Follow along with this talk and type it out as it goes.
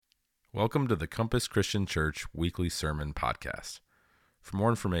Welcome to the Compass Christian Church Weekly Sermon Podcast. For more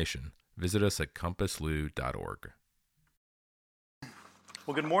information, visit us at compasslou.org.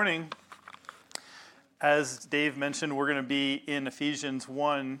 Well, good morning. As Dave mentioned, we're going to be in Ephesians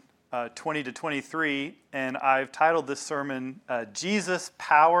 1, 20 to 23, and I've titled this sermon, Jesus,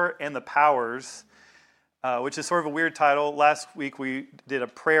 Power, and the Powers, which is sort of a weird title. Last week we did a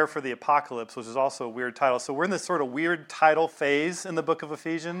prayer for the apocalypse, which is also a weird title. So we're in this sort of weird title phase in the book of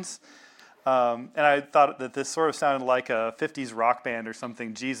Ephesians. And I thought that this sort of sounded like a 50s rock band or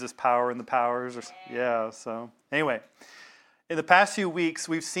something, Jesus, Power, and the Powers. So anyway, in the past few weeks,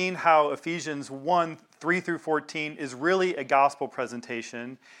 we've seen how Ephesians 1, 3 through 14 is really a gospel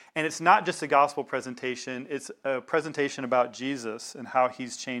presentation. And it's not just a gospel presentation, it's a presentation about Jesus and how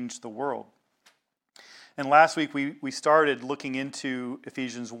he's changed the world. And last week, we started looking into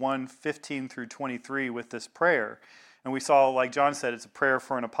Ephesians 1, 15 through 23 with this prayer. And we saw, like John said, it's a prayer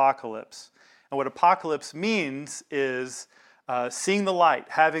for an apocalypse. And what apocalypse means is seeing the light,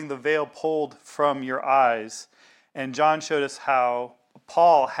 having the veil pulled from your eyes. And John showed us how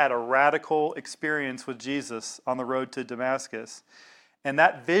Paul had a radical experience with Jesus on the road to Damascus. And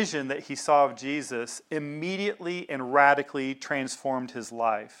that vision that he saw of Jesus immediately and radically transformed his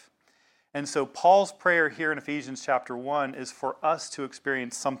life. And so Paul's prayer here in Ephesians chapter 1 is for us to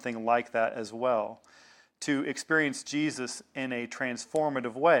experience something like that as well, to experience Jesus in a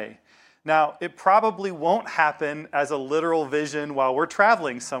transformative way. Now, it probably won't happen as a literal vision while we're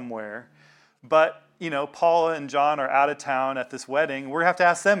traveling somewhere, but, Paul and John are out of town at this wedding. We're going to have to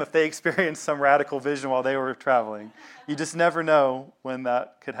ask them if they experienced some radical vision while they were traveling. You just never know when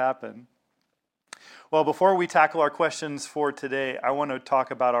that could happen. Well, before we tackle our questions for today, I want to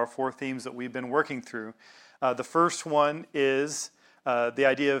talk about our four themes that we've been working through. The first one is the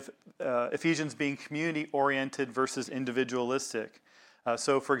idea of Ephesians being community-oriented versus individualistic.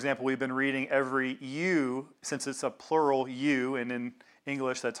 So, for example, we've been reading every you, since it's a plural you, and in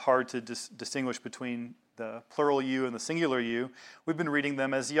English that's hard to distinguish between the plural you and the singular you. We've been reading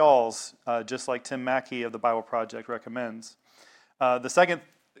them as y'alls, just like Tim Mackey of the Bible Project recommends. The second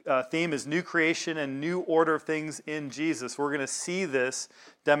theme is new creation and new order of things in Jesus. We're going to see this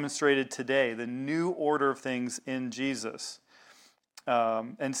demonstrated today, the new order of things in Jesus.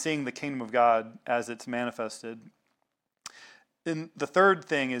 And seeing the kingdom of God as it's manifested. And the third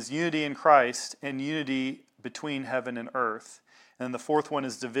thing is unity in Christ and unity between heaven and earth. And the fourth one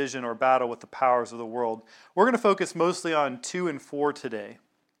is division or battle with the powers of the world. We're going to focus mostly on 2 and 4 today.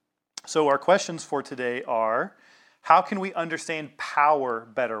 So our questions for today are, how can we understand power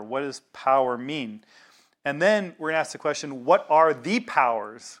better? What does power mean? And then we're going to ask the question, what are the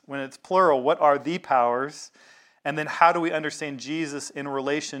powers? When it's plural, what are the powers? And then how do we understand Jesus in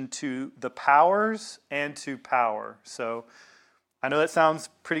relation to the powers and to power? So I know that sounds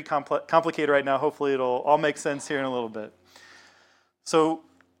pretty complicated right now. Hopefully it'll all make sense here in a little bit. So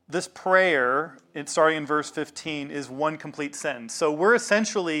this prayer, starting in verse 15, is one complete sentence. So we're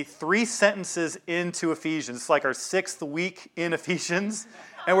essentially 3 sentences into Ephesians. It's like our 6th week in Ephesians.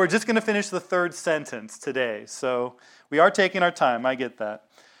 And we're just going to finish the 3rd sentence today. So we are taking our time. I get that.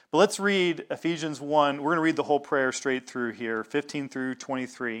 But let's read Ephesians 1. We're going to read the whole prayer straight through here, 15 through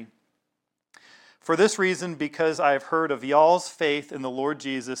 23. For this reason, because I have heard of y'all's faith in the Lord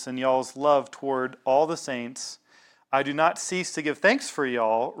Jesus and y'all's love toward all the saints, I do not cease to give thanks for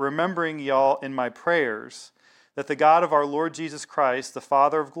y'all, remembering y'all in my prayers, that the God of our Lord Jesus Christ, the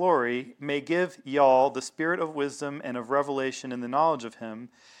Father of glory, may give y'all the spirit of wisdom and of revelation in the knowledge of him,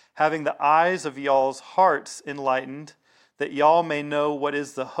 having the eyes of y'all's hearts enlightened, that y'all may know what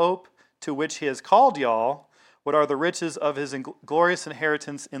is the hope to which he has called y'all, what are the riches of his glorious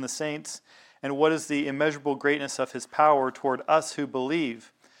inheritance in the saints, and what is the immeasurable greatness of his power toward us who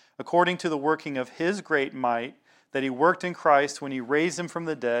believe, according to the working of his great might, that he worked in Christ when he raised him from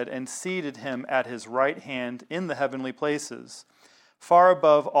the dead and seated him at his right hand in the heavenly places, far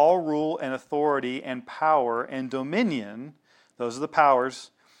above all rule and authority and power and dominion, those are the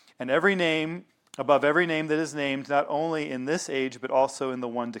powers, and every name, above every name that is named, not only in this age, but also in the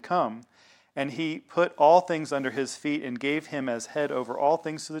one to come. And he put all things under his feet and gave him as head over all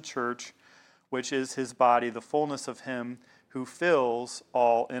things to the church, which is his body, the fullness of him who fills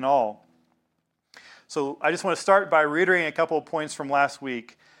all in all. So I just want to start by reiterating a couple of points from last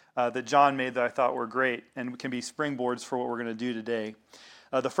week that John made that I thought were great and can be springboards for what we're going to do today.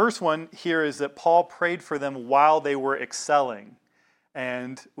 The first one here is that Paul prayed for them while they were excelling.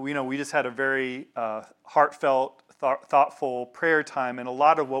 And we just had a very heartfelt, thoughtful prayer time, and a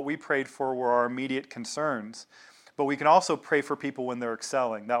lot of what we prayed for were our immediate concerns. But we can also pray for people when they're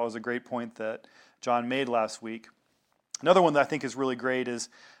excelling. That was a great point that John made last week. Another one that I think is really great is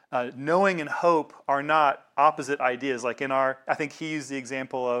knowing and hope are not opposite ideas. Like I think he used the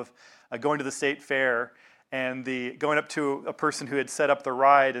example of going to the state fair and going up to a person who had set up the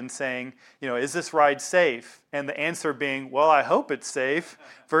ride and saying, is this ride safe? And the answer being, well, I hope it's safe,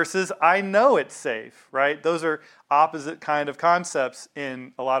 versus I know it's safe, right? Those are opposite kind of concepts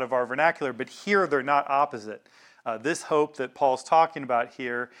in a lot of our vernacular, but here they're not opposite. This hope that Paul's talking about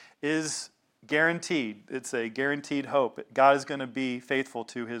here is guaranteed. It's a guaranteed hope. God is going to be faithful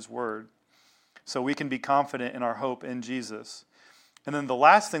to his word. So we can be confident in our hope in Jesus. And then the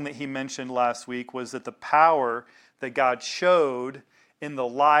last thing that he mentioned last week was that the power that God showed in the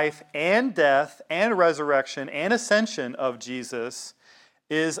life and death and resurrection and ascension of Jesus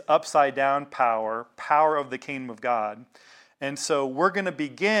is upside down power of the kingdom of God. And so we're going to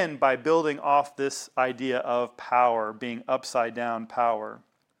begin by building off this idea of power being upside down power.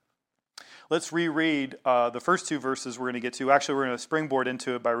 Let's reread the first two verses we're going to get to. Actually, we're going to springboard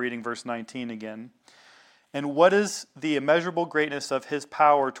into it by reading verse 19 again. And what is the immeasurable greatness of his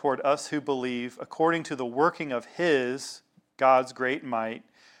power toward us who believe, according to the working of his, God's great might,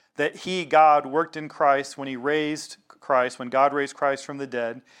 that he, God, worked in Christ when God raised Christ from the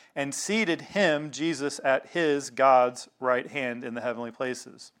dead, and seated him, Jesus, at his, God's right hand in the heavenly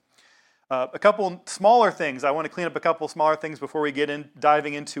places. A couple smaller things. I want to clean up a couple smaller things before we get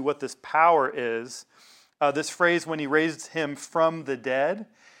diving into what this power is. This phrase, when he raised him from the dead,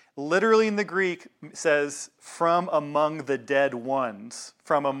 literally in the Greek says, from among the dead ones.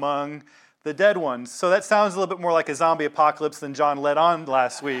 From among the dead ones. So that sounds a little bit more like a zombie apocalypse than John led on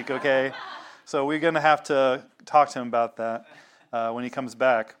last week, okay? So we're going to have to talk to him about that when he comes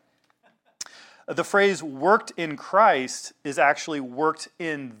back. The phrase worked in Christ is actually worked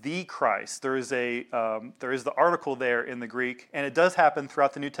in the Christ. There is the article there in the Greek, and it does happen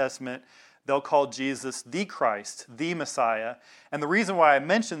throughout the New Testament. They'll call Jesus the Christ, the Messiah. And the reason why I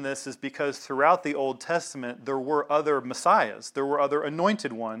mention this is because throughout the Old Testament, there were other Messiahs. There were other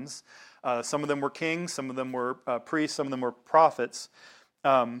anointed ones. Some of them were kings, some of them were priests, some of them were prophets.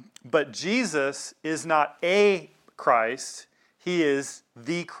 But Jesus is not a Christ. He is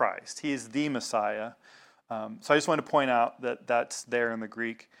the Christ. He is the Messiah. So I just want to point out that that's there in the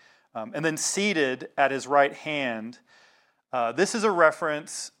Greek. And then seated at his right hand. This is a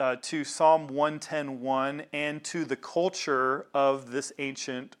reference to Psalm 110:1 and to the culture of this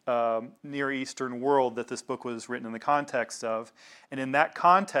ancient Near Eastern world that this book was written in the context of. And in that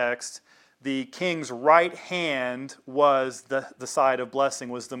context, the king's right hand was the side of blessing,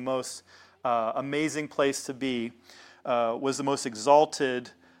 was the most amazing place to be, was the most exalted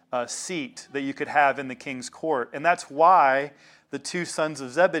seat that you could have in the king's court. And that's why the two sons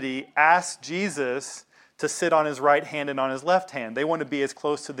of Zebedee asked Jesus to sit on his right hand and on his left hand. They want to be as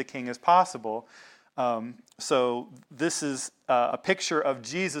close to the king as possible. So this is a picture of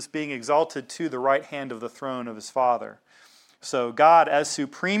Jesus being exalted to the right hand of the throne of his Father. So God, as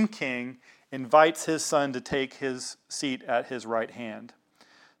supreme king, invites his son to take his seat at his right hand.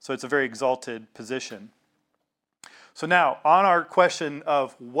 So it's a very exalted position. So now, on our question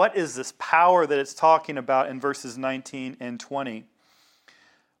of what is this power that it's talking about in verses 19 and 20,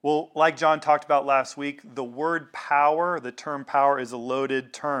 well, like John talked about last week, the word power, the term power, is a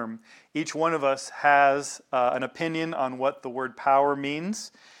loaded term. Each one of us has an opinion on what the word power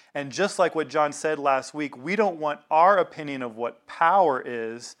means. And just like what John said last week, we don't want our opinion of what power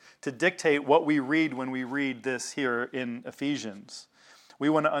is to dictate what we read when we read this here in Ephesians. We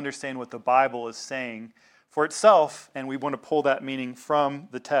want to understand what the Bible is saying for itself, and we want to pull that meaning from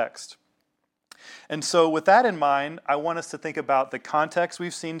the text. And so with that in mind, I want us to think about the context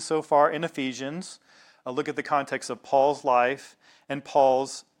we've seen so far in Ephesians, look at the context of Paul's life and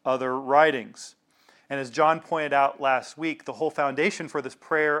Paul's other writings. And as John pointed out last week, the whole foundation for this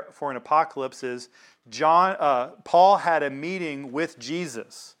prayer for an apocalypse is Paul had a meeting with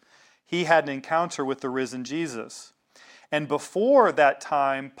Jesus. He had an encounter with the risen Jesus. And before that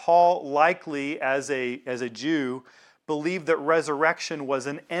time, Paul likely, as a Jew, believed that resurrection was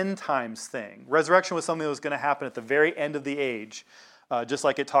an end times thing. Resurrection was something that was going to happen at the very end of the age, just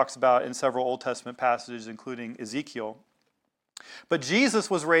like it talks about in several Old Testament passages, including Ezekiel. But Jesus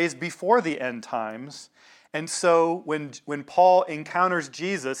was raised before the end times, and so when Paul encounters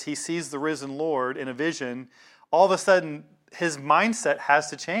Jesus, he sees the risen Lord in a vision, all of a sudden his mindset has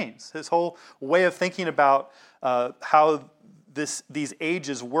to change. His whole way of thinking about how these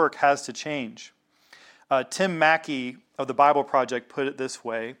ages work has to change. Tim Mackey of the Bible Project put it this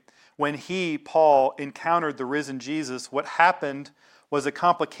way: when Paul, encountered the risen Jesus, what happened was a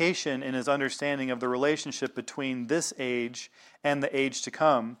complication in his understanding of the relationship between this age and the age to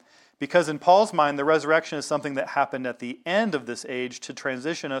come, Because in Paul's mind, the resurrection is something that happened at the end of this age to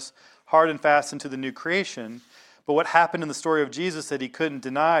transition us hard and fast into the new creation. But what happened in the story of Jesus that he couldn't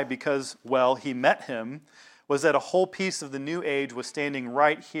deny because, well, he met him, was that a whole piece of the new age was standing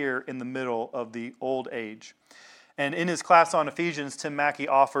right here in the middle of the old age. And in his class on Ephesians, Tim Mackey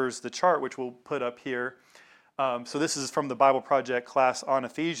offers the chart, which we'll put up here. So this is from the Bible Project class on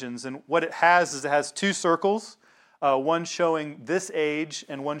Ephesians. And what it has is it has two circles, one showing this age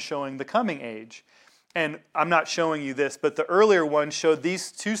and one showing the coming age. And I'm not showing you this, but the earlier one showed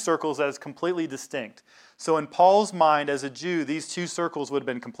these two circles as completely distinct. So in Paul's mind as a Jew, these two circles would have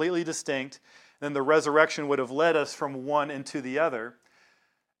been completely distinct. Then the resurrection would have led us from one into the other.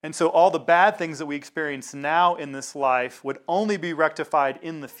 And so all the bad things that we experience now in this life would only be rectified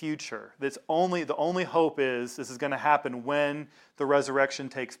in the future. The only hope is this is going to happen when the resurrection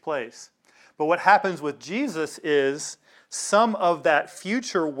takes place. But what happens with Jesus is some of that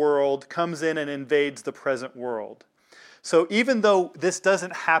future world comes in and invades the present world. So even though this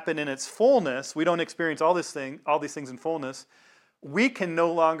doesn't happen in its fullness, we don't experience all these things in fullness, we can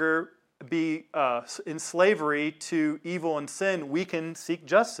no longer be in slavery to evil and sin. We can seek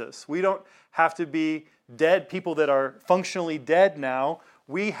justice. We don't have to be dead people that are functionally dead now.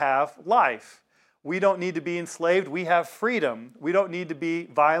 We have life. We don't need to be enslaved. We have freedom. We don't need to be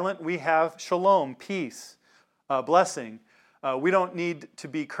violent. We have shalom, peace, blessing. We don't need to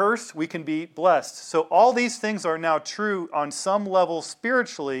be cursed. We can be blessed. So all these things are now true on some level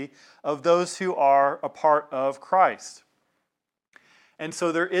spiritually of those who are a part of Christ. And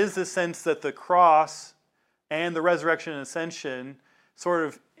so there is this sense that the cross and the resurrection and ascension sort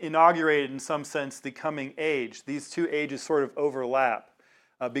of inaugurated, in some sense, the coming age. These two ages sort of overlap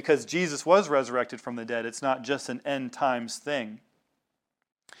because Jesus was resurrected from the dead. It's not just an end times thing.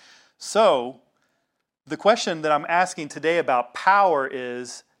 So the question that I'm asking today about power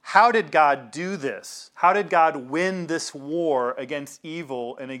is, how did God do this? How did God win this war against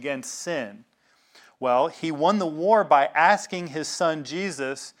evil and against sin? Well, he won the war by asking his son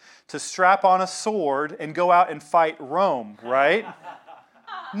Jesus to strap on a sword and go out and fight Rome, right?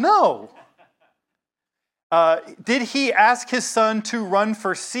 No. Did he ask his son to run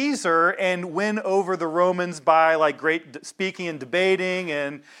for Caesar and win over the Romans by great speaking and debating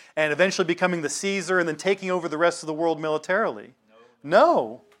and eventually becoming the Caesar and then taking over the rest of the world militarily?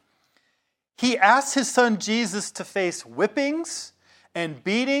 No. He asked his son Jesus to face whippings and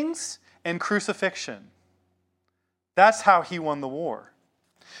beatings and crucifixion. That's how he won the war.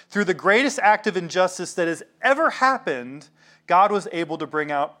 Through the greatest act of injustice that has ever happened, God was able to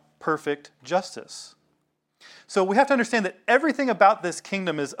bring out perfect justice. So we have to understand that everything about this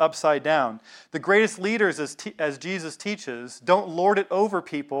kingdom is upside down. The greatest leaders, as Jesus teaches, don't lord it over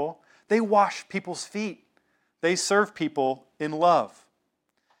people. They wash people's feet. They serve people in love.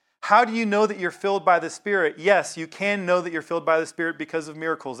 How do you know that you're filled by the Spirit? Yes, you can know that you're filled by the Spirit because of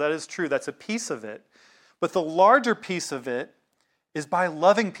miracles. That is true. That's a piece of it. But the larger piece of it is by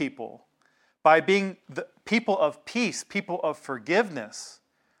loving people, by being the people of peace, people of forgiveness.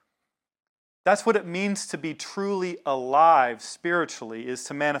 That's what it means to be truly alive spiritually, is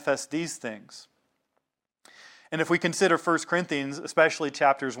to manifest these things. And if we consider 1 Corinthians, especially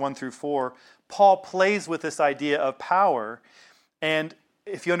chapters 1 through 4, Paul plays with this idea of power. And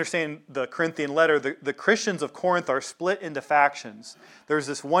if you understand the Corinthian letter, the Christians of Corinth are split into factions. There's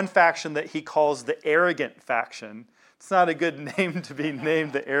this one faction that he calls the arrogant faction. It's not a good name to be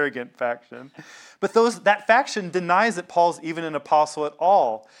named the arrogant faction. But that faction denies that Paul's even an apostle at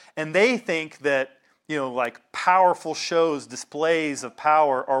all. And they think that, powerful shows, displays of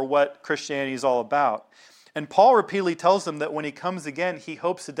power are what Christianity is all about. And Paul repeatedly tells them that when he comes again, he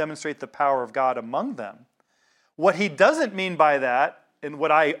hopes to demonstrate the power of God among them. What he doesn't mean by that, and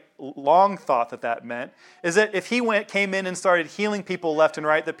what I long thought that meant, is that if he came in and started healing people left and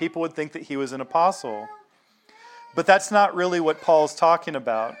right, that people would think that he was an apostle. But that's not really what Paul's talking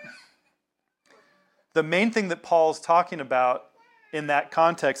about. The main thing that Paul's talking about in that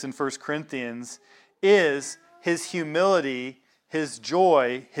context in 1 Corinthians is his humility, his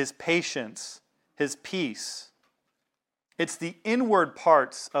joy, his patience, his peace. It's the inward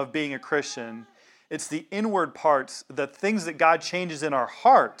parts of being a Christian. It's the inward parts, the things that God changes in our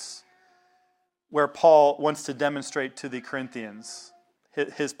hearts, where Paul wants to demonstrate to the Corinthians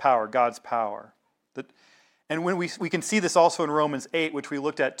his power, God's power. And when we can see this also in Romans 8, which we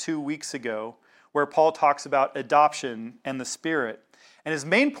looked at 2 weeks ago, where Paul talks about adoption and the Spirit. And his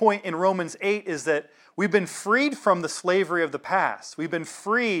main point in Romans 8 is that we've been freed from the slavery of the past. We've been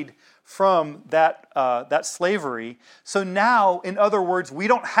freed from that slavery. So now, in other words, we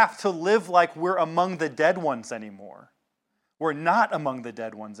don't have to live like we're among the dead ones anymore. We're not among the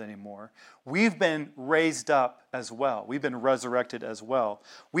dead ones anymore. We've been raised up as well. We've been resurrected as well.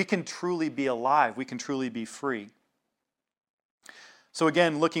 We can truly be alive. We can truly be free. So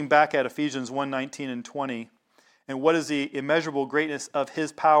again, looking back at Ephesians 1:19 and 20, and what is the immeasurable greatness of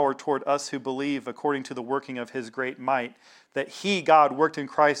his power toward us who believe according to the working of his great might, that he, God, worked in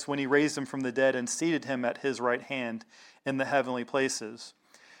Christ when he raised him from the dead and seated him at his right hand in the heavenly places.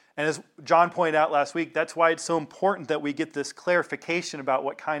 And as John pointed out last week, that's why it's so important that we get this clarification about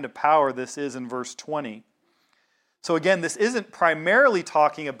what kind of power this is in verse 20. So again, this isn't primarily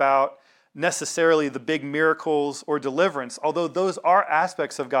talking about necessarily the big miracles or deliverance, although those are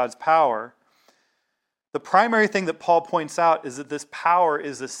aspects of God's power. The primary thing that Paul points out is that this power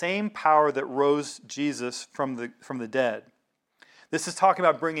is the same power that rose Jesus from the dead. This is talking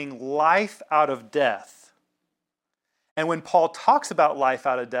about bringing life out of death. And when Paul talks about life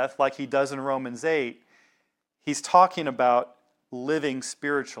out of death, like he does in Romans 8, he's talking about living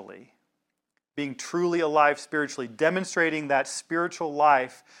spiritually, being truly alive spiritually, demonstrating that spiritual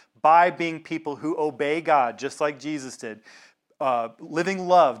life by being people who obey God, just like Jesus did, living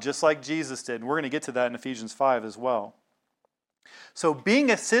love, just like Jesus did. And we're going to get to that in Ephesians 5 as well. So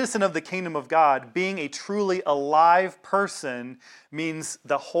being a citizen of the kingdom of God, being a truly alive person, means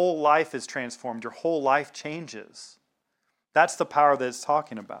the whole life is transformed. Your whole life changes. That's the power that it's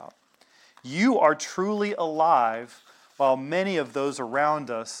talking about. You are truly alive, while many of those around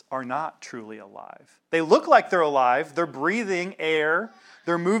us are not truly alive. They look like they're alive. They're breathing air.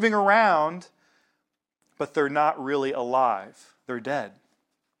 They're moving around, but they're not really alive. They're dead.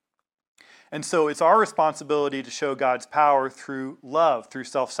 And so it's our responsibility to show God's power through love, through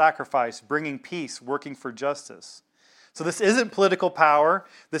self-sacrifice, bringing peace, working for justice. So this isn't political power.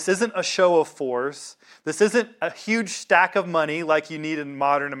 This isn't a show of force. This isn't a huge stack of money like you need in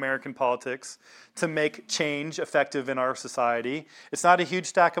modern American politics to make change effective in our society. It's not a huge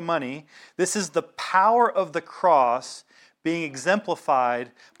stack of money. This is the power of the cross being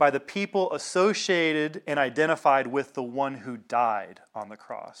exemplified by the people associated and identified with the one who died on the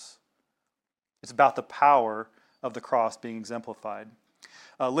cross. It's about the power of the cross being exemplified.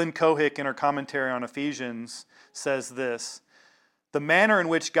 Lynn Cohick, in her commentary on Ephesians, says this: the manner in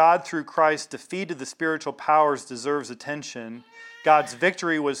which God through Christ defeated the spiritual powers deserves attention. God's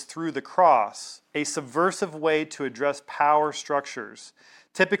victory was through the cross, a subversive way to address power structures.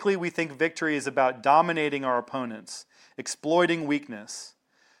 Typically, we think victory is about dominating our opponents, exploiting weakness.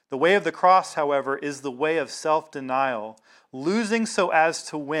 The way of the cross, however, is the way of self-denial, losing so as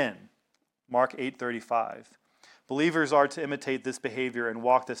to win. Mark 8:35. Believers are to imitate this behavior and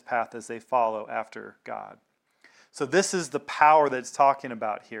walk this path as they follow after God. So this is the power that it's talking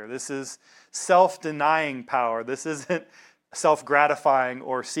about here. This is self-denying power. This isn't self-gratifying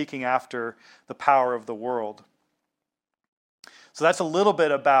or seeking after the power of the world. So that's a little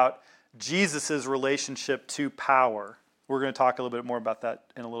bit about Jesus' relationship to power. We're going to talk a little bit more about that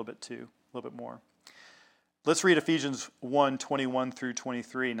in a little bit too, a little bit more. Let's read Ephesians 1:21 through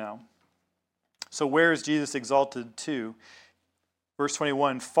 23 now. So where is Jesus exalted to? Verse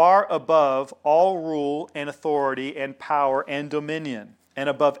 21, far above all rule and authority and power and dominion, and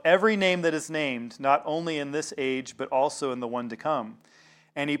above every name that is named, not only in this age, but also in the one to come.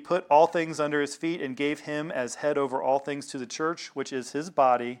 And he put all things under his feet and gave him as head over all things to the church, which is his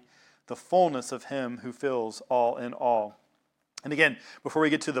body, the fullness of him who fills all in all. And again, before we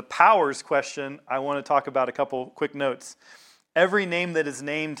get to the powers question, I want to talk about a couple quick notes. Every name that is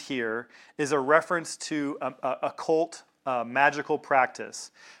named here is a reference to occult magical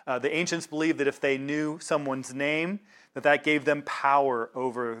practice. The ancients believed that if they knew someone's name, that gave them power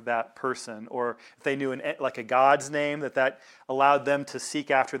over that person. Or if they knew like a god's name, that allowed them to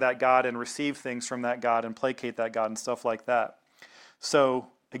seek after that god and receive things from that god and placate that god and stuff like that. So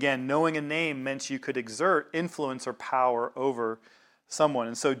again, knowing a name meant you could exert influence or power over someone.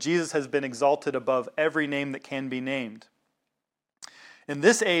 And so Jesus has been exalted above every name that can be named. In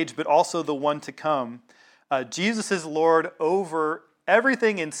this age, but also the one to come, Jesus is Lord over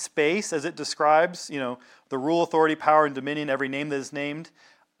everything in space, as it describes, the rule, authority, power, and dominion, every name that is named,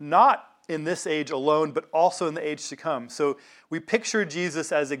 not in this age alone, but also in the age to come. So we picture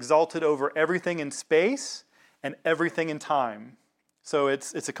Jesus as exalted over everything in space and everything in time. So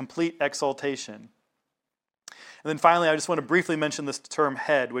it's a complete exaltation. And then finally, I just want to briefly mention this term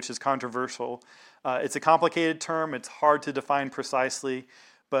head, which is controversial. It's a complicated term. It's hard to define precisely,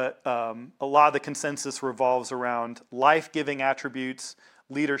 but a lot of the consensus revolves around life-giving attributes,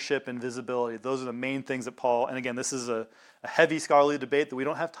 leadership, and visibility. Those are the main things that Paul, and again, this is a heavy scholarly debate that we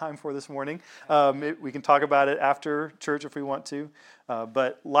don't have time for this morning. We can talk about it after church if we want to.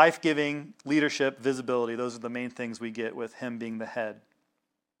 But life-giving, leadership, visibility, those are the main things we get with him being the head.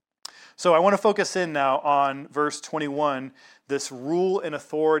 So I want to focus in now on verse 21, this rule and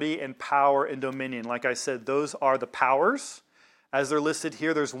authority and power and dominion. Like I said, those are the powers. As they're listed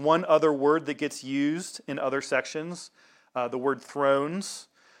here, there's one other word that gets used in other sections, the word thrones.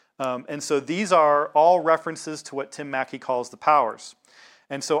 And so these are all references to what Tim Mackey calls the powers.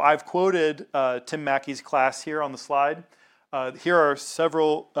 And so I've quoted Tim Mackey's class here on the slide. Here are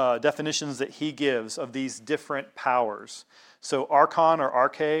several definitions that he gives of these different powers. So archon or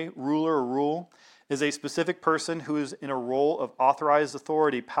arche, ruler or rule, is a specific person who is in a role of authorized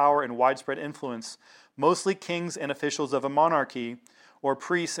authority, power, and widespread influence, mostly kings and officials of a monarchy or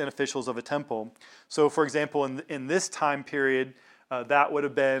priests and officials of a temple. So for example, in this time period, that would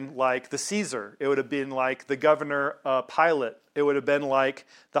have been like the Caesar. It would have been like the governor Pilate. It would have been like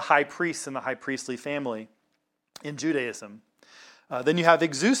the high priest in the high priestly family in Judaism. Then you have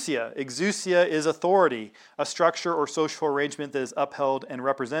exousia. Exousia is authority, a structure or social arrangement that is upheld and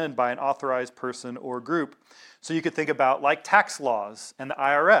represented by an authorized person or group. So you could think about like tax laws and the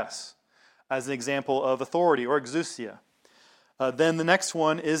IRS as an example of authority or exousia. Then the next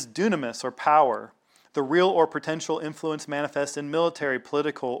one is dunamis or power, the real or potential influence manifest in military,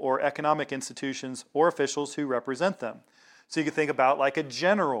 political, or economic institutions or officials who represent them. So you could think about like a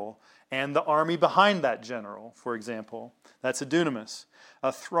general and the army behind that general, for example. That's a dunamis. A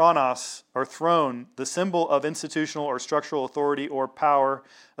thronos, or throne, the symbol of institutional or structural authority or power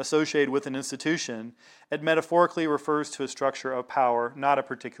associated with an institution. It metaphorically refers to a structure of power, not a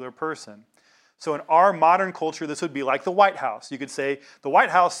particular person. So in our modern culture, this would be like the White House. You could say, the White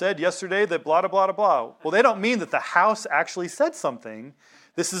House said yesterday that blah, blah, blah, blah. Well, they don't mean that the House actually said something.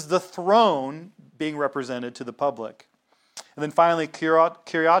 This is the throne being represented to the public. And then finally,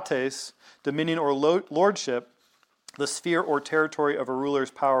 kuriates, dominion or lordship, the sphere or territory of a ruler's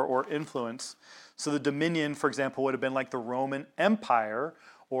power or influence. So the dominion, for example, would have been like the Roman Empire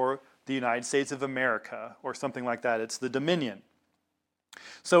or the United States of America or something like that. It's the dominion.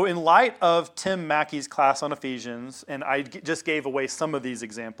 So in light of Tim Mackey's class on Ephesians, and I just gave away some of these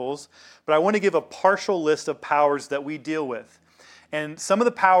examples, but I want to give a partial list of powers that we deal with. And some of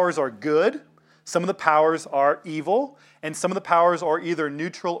the powers are good, some of the powers are evil, and some of the powers are either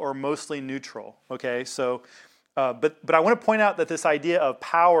neutral or mostly neutral. Okay, so, but I want to point out that this idea of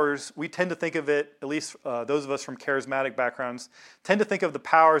powers, we tend to think of it, at least those of us from charismatic backgrounds, tend to think of the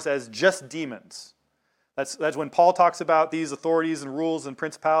powers as just demons. That's when Paul talks about these authorities and rules and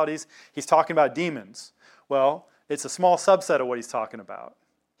principalities, he's talking about demons. Well, it's a small subset of what he's talking about.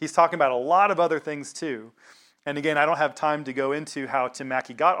 He's talking about a lot of other things too. And again, I don't have time to go into how Tim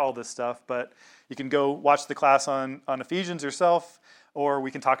Mackey got all this stuff, but you can go watch the class on Ephesians yourself, or we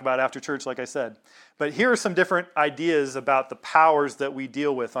can talk about it after church, like I said. But here are some different ideas about the powers that we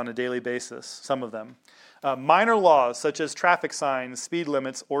deal with on a daily basis, some of them. Minor laws, such as traffic signs, speed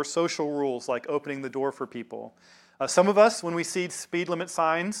limits, or social rules, like opening the door for people. Some of us, when we see speed limit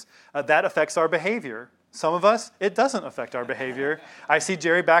signs, that affects our behavior. Some of us, it doesn't affect our behavior. I see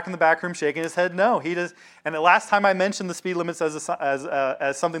Jerry back in the back room shaking his head, no, he does. And the last time I mentioned the speed limits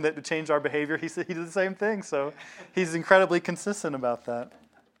as something that would change our behavior, he said he did the same thing. So he's incredibly consistent about that.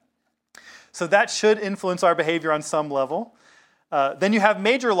 So that should influence our behavior on some level. Then you have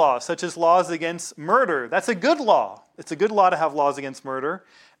major laws, such as laws against murder. That's a good law. It's a good law to have laws against murder.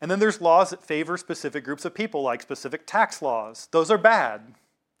 And then there's laws that favor specific groups of people, like specific tax laws. Those are bad.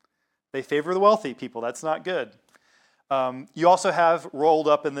 They favor the wealthy people. That's not good. You also have rolled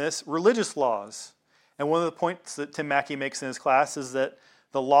up in this religious laws. And one of the points that Tim Mackey makes in his class is that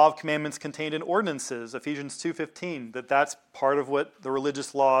the law of commandments contained in ordinances, Ephesians 2:15, that's part of what the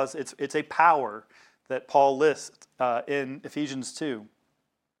religious laws, it's a power that Paul lists in Ephesians 2.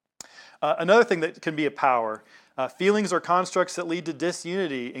 Another thing that can be a power, feelings or constructs that lead to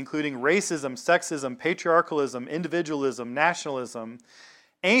disunity, including racism, sexism, patriarchalism, individualism, nationalism,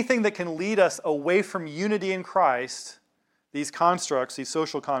 anything that can lead us away from unity in Christ, these constructs, these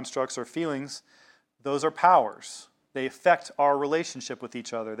social constructs or feelings, those are powers. They affect our relationship with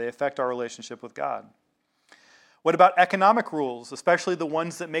each other. They affect our relationship with God. What about economic rules, especially the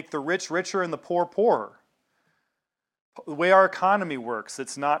ones that make the rich richer and the poor poorer? The way our economy works,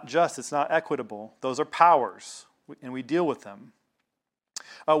 it's not just, it's not equitable. Those are powers, and we deal with them.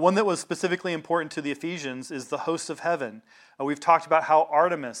 One that was specifically important to the Ephesians is the host of heaven. We've talked about how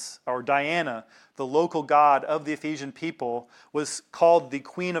Artemis, or Diana, the local god of the Ephesian people, was called the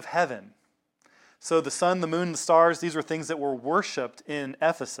Queen of Heaven. So the sun, the moon, the stars, these were things that were worshipped in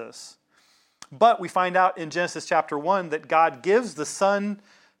Ephesus. But we find out in Genesis chapter 1 that God gives the sun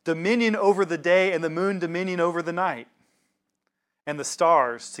dominion over the day and the moon dominion over the night, and the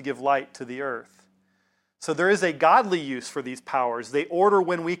stars to give light to the earth. So there is a godly use for these powers. They order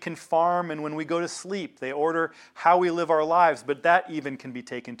when we can farm and when we go to sleep. They order how we live our lives, but that even can be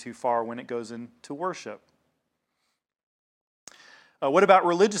taken too far when it goes into worship. What about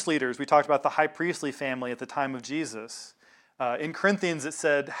religious leaders? We talked about the high priestly family at the time of Jesus. In Corinthians it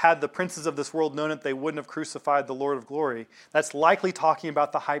said, had the princes of this world known it, they wouldn't have crucified the Lord of glory. That's likely talking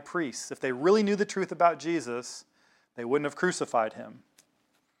about the high priests. If they really knew the truth about Jesus, they wouldn't have crucified him.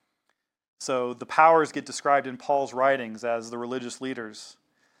 So the powers get described in Paul's writings as the religious leaders.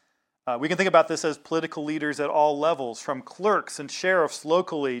 We can think about this as political leaders at all levels, from clerks and sheriffs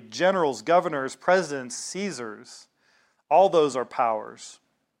locally, generals, governors, presidents, Caesars. All those are powers.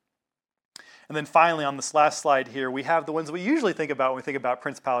 And then finally, on this last slide here, we have the ones we usually think about when we think about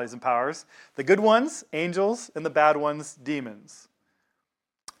principalities and powers. The good ones, angels, and the bad ones, demons.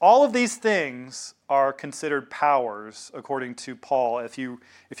 All of these things are considered powers, according to Paul. If you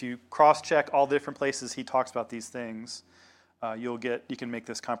cross-check all the different places he talks about these things, you can make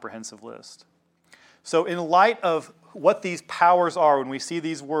this comprehensive list. So in light of what these powers are, when we see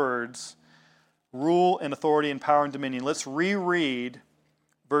these words, rule and authority and power and dominion, let's reread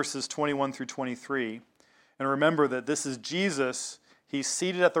verses 21 through 23. And remember that this is Jesus. He's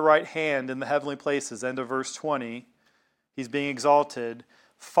seated at the right hand in the heavenly places. End of verse 20. He's being exalted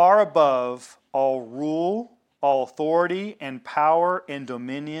far above all rule, all authority and power and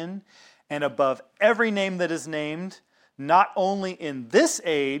dominion, and above every name that is named, not only in this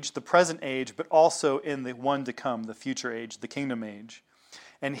age, the present age, but also in the one to come, the future age, the kingdom age.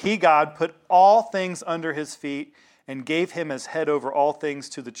 And he, God, put all things under his feet and gave him as head over all things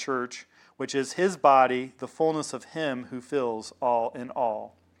to the church, which is his body, the fullness of him who fills all in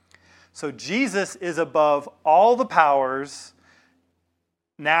all. So Jesus is above all the powers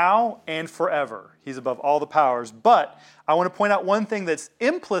now and forever. He's above all the powers. But I want to point out one thing that's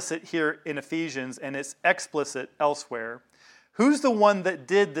implicit here in Ephesians and it's explicit elsewhere. Who's the one that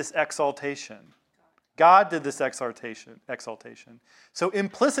did this exaltation? God did this exaltation. So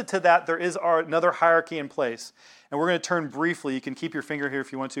implicit to that, there is another hierarchy in place. And we're going to turn briefly, you can keep your finger here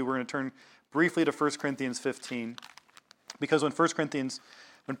if you want to, we're going to turn briefly to 1 Corinthians 15. Because when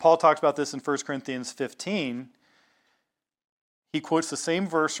Paul talks about this in 1 Corinthians 15, he quotes the same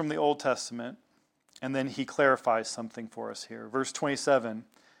verse from the Old Testament, and then he clarifies something for us here. Verse 27,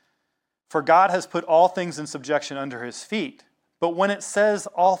 for God has put all things in subjection under his feet. But when it says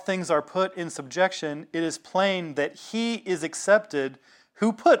all things are put in subjection, it is plain that he is accepted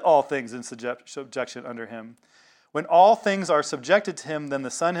who put all things in subjection under him. When all things are subjected to him, then the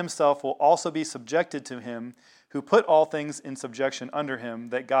Son himself will also be subjected to him who put all things in subjection under him,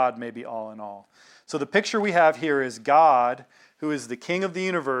 that God may be all in all. So the picture we have here is God, who is the King of the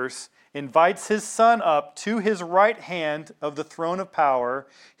universe, invites his Son up to his right hand of the throne of power.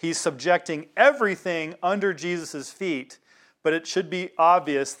 He's subjecting everything under Jesus' feet. But it should be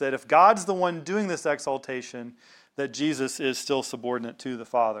obvious that if God's the one doing this exaltation, that Jesus is still subordinate to the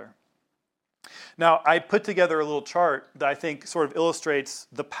Father. Now, I put together a little chart that I think sort of illustrates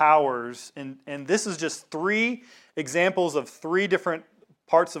the powers. And this is just 3 examples of 3 different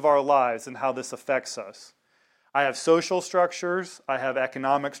parts of our lives and how this affects us. I have social structures, I have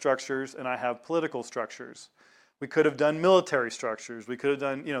economic structures, and I have political structures. We could have done military structures. We could have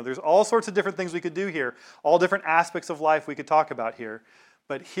done, there's all sorts of different things we could do here. All different aspects of life we could talk about here.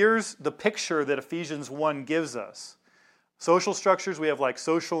 But here's the picture that Ephesians 1 gives us. Social structures, we have like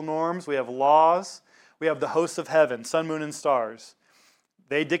social norms, we have laws, we have the hosts of heaven, sun, moon, and stars.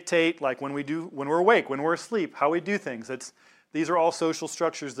 They dictate like when we're awake, when we're asleep, how we do things. These are all social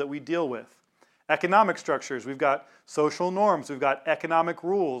structures that we deal with. Economic structures, we've got social norms, we've got economic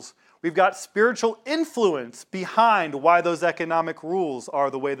rules. We've got spiritual influence behind why those economic rules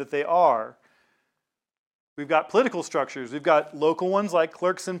are the way that they are. We've got political structures. We've got local ones like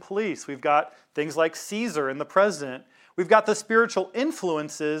clerks and police. We've got things like Caesar and the president. We've got the spiritual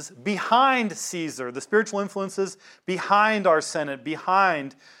influences behind Caesar, the spiritual influences behind our Senate,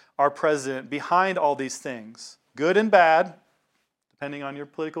 behind our president, behind all these things. Good and bad, depending on your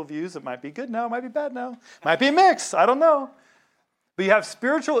political views. It might be good now, it might be bad now. It might be a mix, I don't know. But you have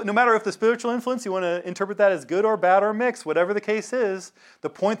spiritual, no matter if the spiritual influence, you want to interpret that as good or bad or mixed, whatever the case is, the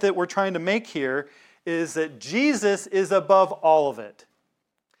point that we're trying to make here is that Jesus is above all of it.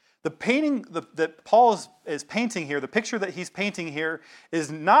 The painting that Paul is painting here, the picture that he's painting here,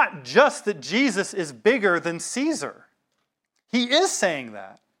 is not just that Jesus is bigger than Caesar. He is saying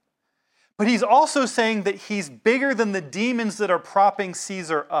that. But he's also saying that he's bigger than the demons that are propping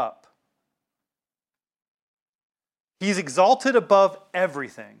Caesar up. He's exalted above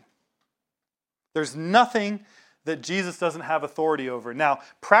everything. There's nothing that Jesus doesn't have authority over. Now,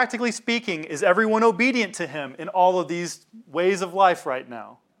 practically speaking, is everyone obedient to him in all of these ways of life right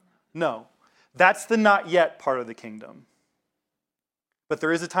now? No. That's the not yet part of the kingdom. But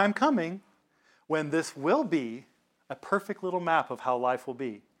there is a time coming when this will be a perfect little map of how life will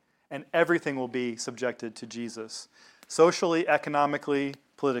be. And everything will be subjected to Jesus. Socially, economically,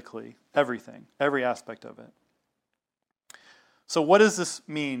 politically, everything, every aspect of it. So what does this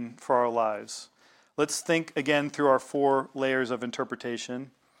mean for our lives? Let's think again through our 4 layers of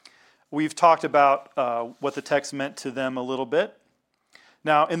interpretation. We've talked about what the text meant to them a little bit.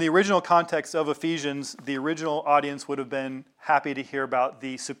 Now, in the original context of Ephesians, the original audience would have been happy to hear about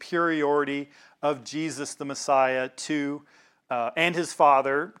the superiority of Jesus the Messiah to and his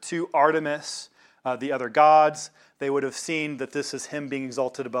Father to Artemis, the other gods. They would have seen that this is him being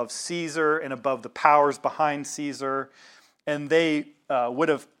exalted above Caesar and above the powers behind Caesar. And they would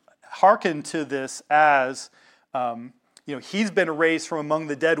have hearkened to this as, he's been raised from among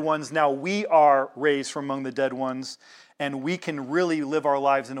the dead ones. Now we are raised from among the dead ones. And we can really live our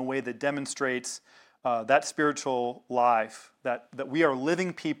lives in a way that demonstrates that spiritual life, that we are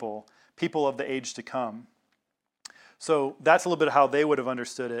living people of the age to come. So that's a little bit of how they would have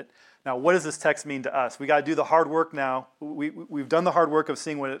understood it. Now, what does this text mean to us? We got to do the hard work now. We've done the hard work of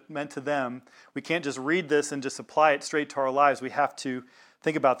seeing what it meant to them. We can't just read this and just apply it straight to our lives. We have to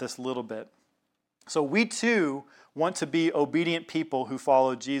think about this a little bit. So we too want to be obedient people who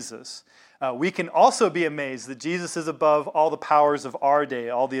follow Jesus. We can also be amazed that Jesus is above all the powers of our day,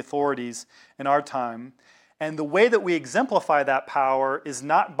 all the authorities in our time. And the way that we exemplify that power is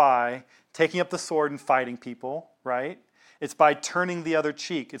not by taking up the sword and fighting people, right? It's by turning the other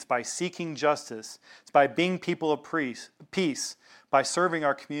cheek. It's by seeking justice. It's by being people of peace, by serving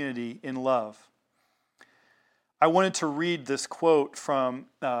our community in love. I wanted to read this quote from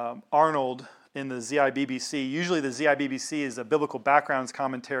Arnold in the ZIBBC. Usually the ZIBBC is a biblical backgrounds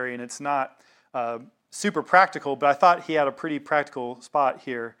commentary, and it's not super practical, but I thought he had a pretty practical spot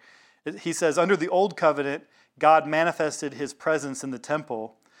here. He says, under the Old Covenant, God manifested his presence in the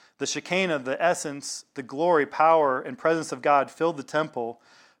temple. The Shekinah, the essence, the glory, power, and presence of God filled the temple.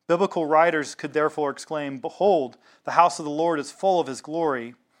 Biblical writers could therefore exclaim, behold, the house of the Lord is full of his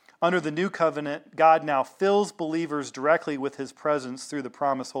glory. Under the new covenant, God now fills believers directly with his presence through the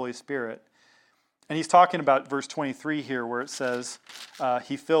promised Holy Spirit. And he's talking about verse 23 here where it says,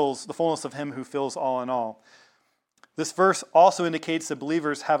 he fills the fullness of him who fills all in all. This verse also indicates that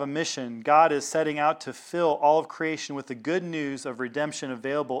believers have a mission. God is setting out to fill all of creation with the good news of redemption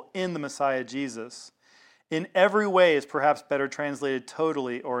available in the Messiah Jesus. In every way is perhaps better translated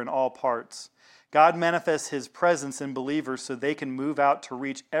totally or in all parts. God manifests his presence in believers so they can move out to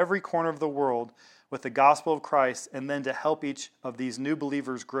reach every corner of the world with the gospel of Christ and then to help each of these new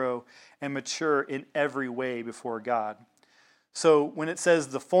believers grow and mature in every way before God. So when it says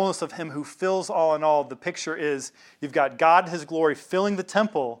the fullness of him who fills all in all, the picture is you've got God and his glory filling the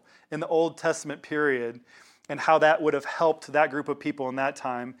temple in the Old Testament period and how that would have helped that group of people in that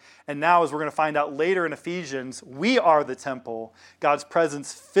time. And now, as we're going to find out later in Ephesians, we are the temple. God's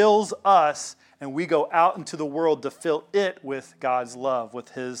presence fills us and we go out into the world to fill it with God's love,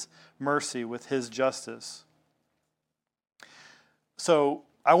 with his mercy, with his justice. So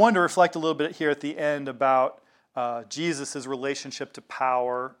I wanted to reflect a little bit here at the end about Jesus' relationship to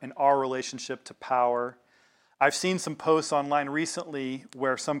power and our relationship to power. I've seen some posts online recently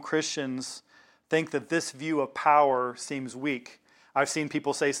where some Christians think that this view of power seems weak. I've seen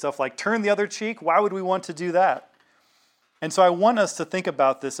people say stuff like, turn the other cheek, why would we want to do that? And so I want us to think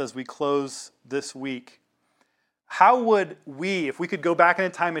about this as we close this week. How would we, if we could go back in a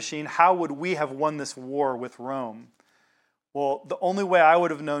time machine, how would we have won this war with Rome? Well, the only way I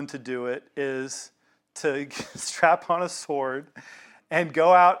would have known to do it is to strap on a sword and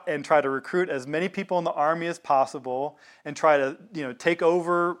go out and try to recruit as many people in the army as possible and try to, take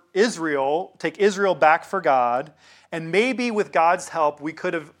over Israel, take Israel back for God. And maybe with God's help, we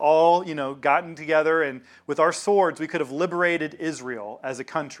could have all, gotten together and with our swords, we could have liberated Israel as a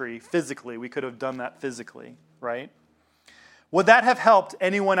country physically. We could have done that physically, right? Would that have helped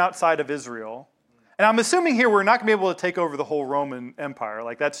anyone outside of Israel? And I'm assuming here we're not going to be able to take over the whole Roman Empire.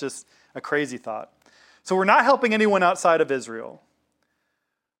 Like, that's just a crazy thought. So we're not helping anyone outside of Israel.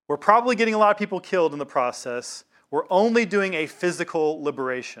 We're probably getting a lot of people killed in the process. We're only doing a physical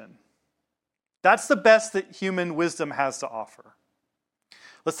liberation. That's the best that human wisdom has to offer.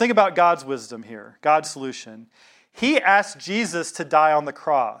 Let's think about God's wisdom here, God's solution. He asked Jesus to die on the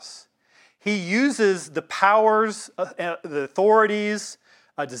cross. He uses the powers, the authorities,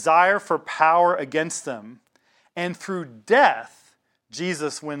 a desire for power against them. And through death,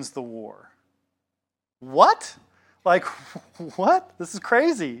 Jesus wins the war. What? Like, what? This is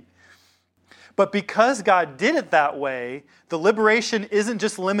crazy. But because God did it that way, the liberation isn't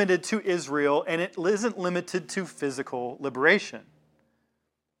just limited to Israel, and it isn't limited to physical liberation.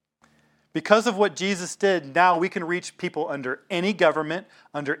 Because of what Jesus did, now we can reach people under any government,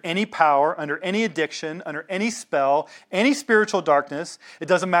 under any power, under any addiction, under any spell, any spiritual darkness. It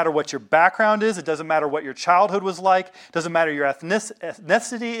doesn't matter what your background is. It doesn't matter what your childhood was like. It doesn't matter your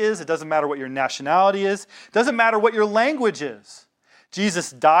ethnicity is. It doesn't matter what your nationality is. It doesn't matter what your language is.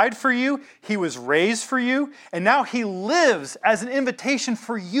 Jesus died for you. He was raised for you. And now he lives as an invitation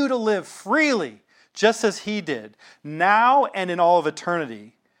for you to live freely, just as he did, now and in all of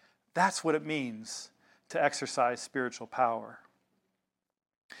eternity. That's what it means to exercise spiritual power.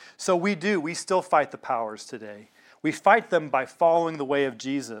 So we still fight the powers today. We fight them by following the way of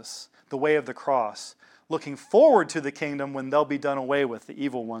Jesus, the way of the cross, looking forward to the kingdom when they'll be done away with, the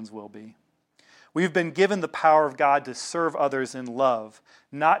evil ones will be. We've been given the power of God to serve others in love,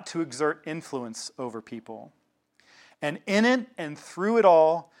 not to exert influence over people. And in it and through it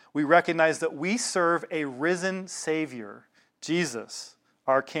all, we recognize that we serve a risen Savior, Jesus,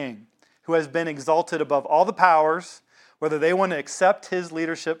 our King, who has been exalted above all the powers, whether they want to accept his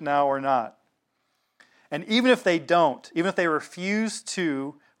leadership now or not. And even if they don't, even if they refuse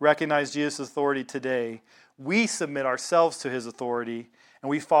to recognize Jesus' authority today, we submit ourselves to his authority and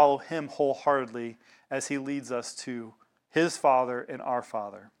we follow him wholeheartedly as he leads us to his Father and our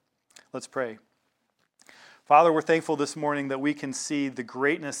Father. Let's pray. Father, we're thankful this morning that we can see the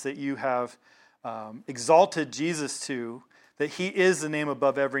greatness that you have exalted Jesus to, that he is the name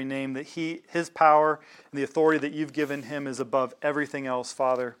above every name, that his power and the authority that you've given him is above everything else,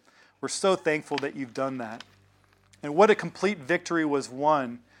 Father. We're so thankful that you've done that. And what a complete victory was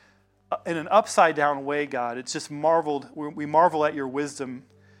won in an upside-down way, God. It's just marveled. We marvel at your wisdom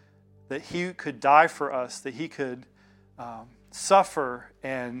that he could die for us, that he could suffer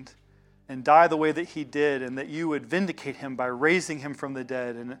and die the way that he did, and that you would vindicate him by raising him from the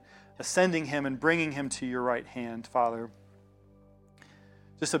dead and ascending him and bringing him to your right hand, Father.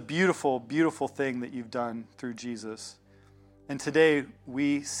 Just a beautiful, beautiful thing that you've done through Jesus. And today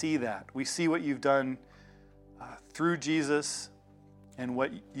we see that. We see what you've done through Jesus and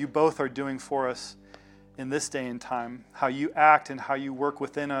what you both are doing for us in this day and time. How you act and how you work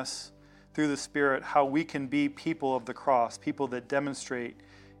within us through the Spirit. How we can be people of the cross, people that demonstrate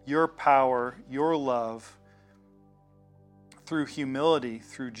your power, your love, through humility,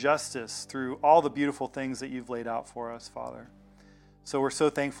 through justice, through all the beautiful things that you've laid out for us, Father. So we're so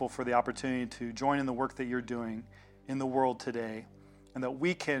thankful for the opportunity to join in the work that you're doing in the world today, and that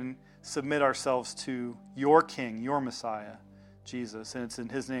we can submit ourselves to your King, your Messiah, Jesus. And it's in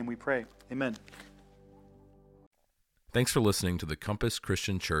his name we pray. Amen. Thanks for listening to the Compass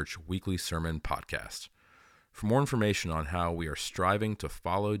Christian Church Weekly Sermon Podcast. For more information on how we are striving to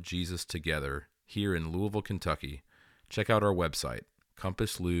follow Jesus together here in Louisville, Kentucky, check out our website,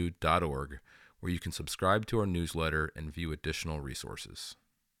 compasslou.org, where you can subscribe to our newsletter and view additional resources.